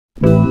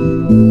Up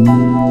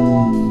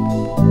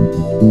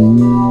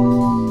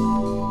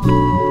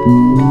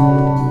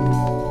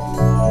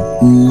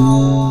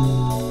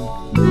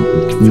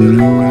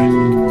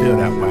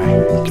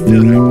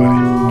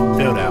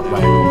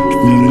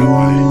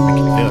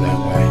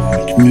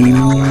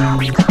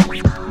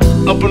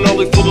and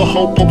early for the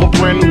hope of a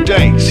brand new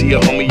day. See a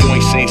homie you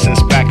ain't seen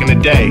since back in the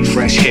day.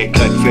 Fresh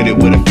haircut fitted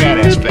with a fat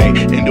ass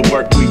fade. Into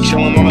work week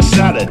chillin' on a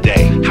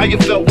Saturday. How you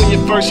felt when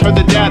you first heard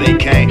the daddy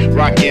came?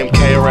 Rock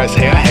MKRS,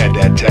 hey I had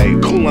that day.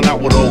 Coolin'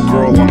 out with old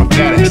girl on a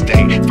fat ass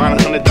day. Find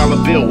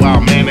 $100 bill, wow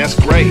man that's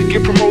great.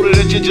 Get promoted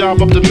at your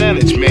job up to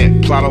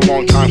management. Plot a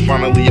long time,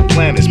 finally your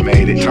plan is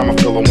made. Every time I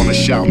feel I wanna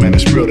shout, man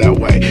it's real that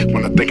way.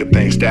 When I think of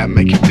things that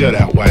make you feel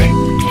that way.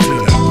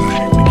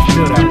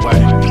 Feel that way,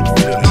 make you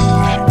feel that way.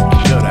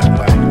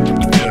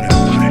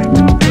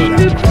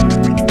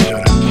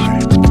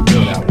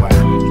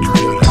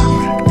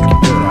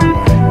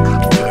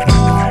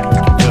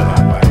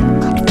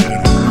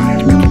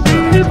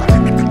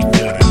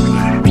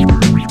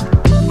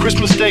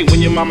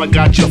 When your mama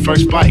got your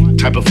first bite.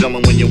 Type of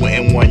feeling when you went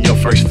and won your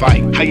first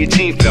fight. How your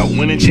team felt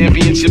when a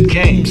championship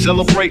came.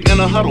 Celebrating in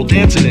a huddle,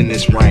 dancing in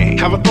this rain.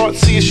 Have a thought,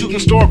 see a shooting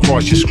star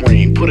across your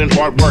screen. Put in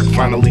hard work,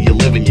 finally you're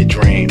living your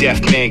dream.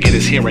 Deaf man get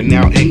his hearing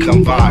now,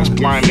 income vibes.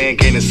 Blind man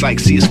gaining sight,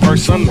 see his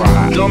first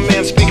sunrise. Dumb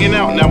man speaking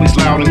out, now he's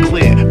loud and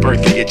clear.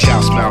 Birthday your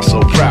child, smile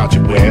so proud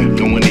you wear.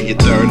 Going in your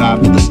third eye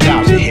for the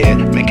styles you hear.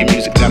 Making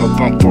music that'll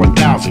thump for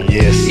 1,000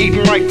 years.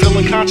 Eating right,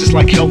 feeling conscious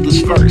like health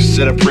is first.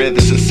 Said a prayer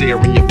that's sincere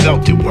and you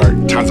felt it work.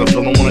 Times I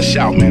feel I wanna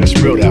shout, man, it's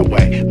real that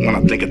way. When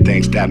I think of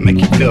things that make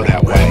you feel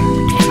that way.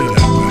 Feel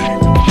that way,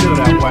 feel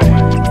that way,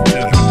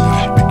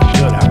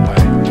 feel that way, feel that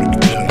way,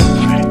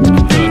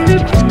 feel that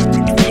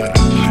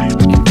way,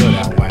 feel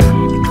that way, feel that way,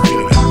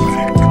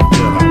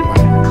 feel that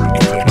way,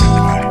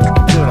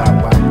 feel that way, feel that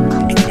way,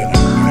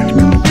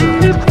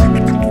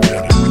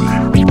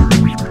 feel that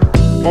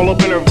way. All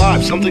up in her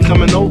vibe, something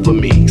coming over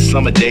me.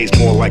 Summer days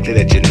more likely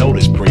that you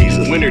notice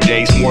breezes. Winter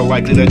days more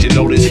likely that you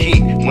notice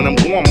heat. When I'm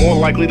gone, more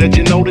likely that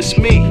you notice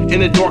me. In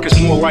the dark, it's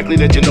more likely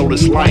that you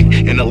notice light.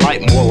 In the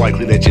light, more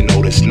likely that you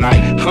notice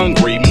night.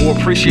 Hungry, more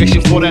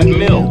appreciation for that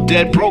meal.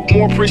 Dead broke,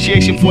 more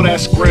appreciation for that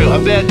skrill.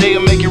 A bad day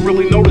will make you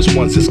really notice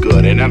once it's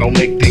good, and that'll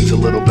make things a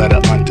little better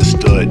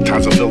understood.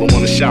 Times I feel I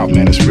wanna shout,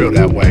 man, it's real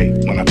that way.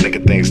 When I think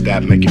of things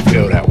that make you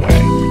feel that way.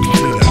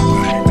 Feel that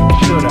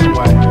way, feel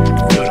that way.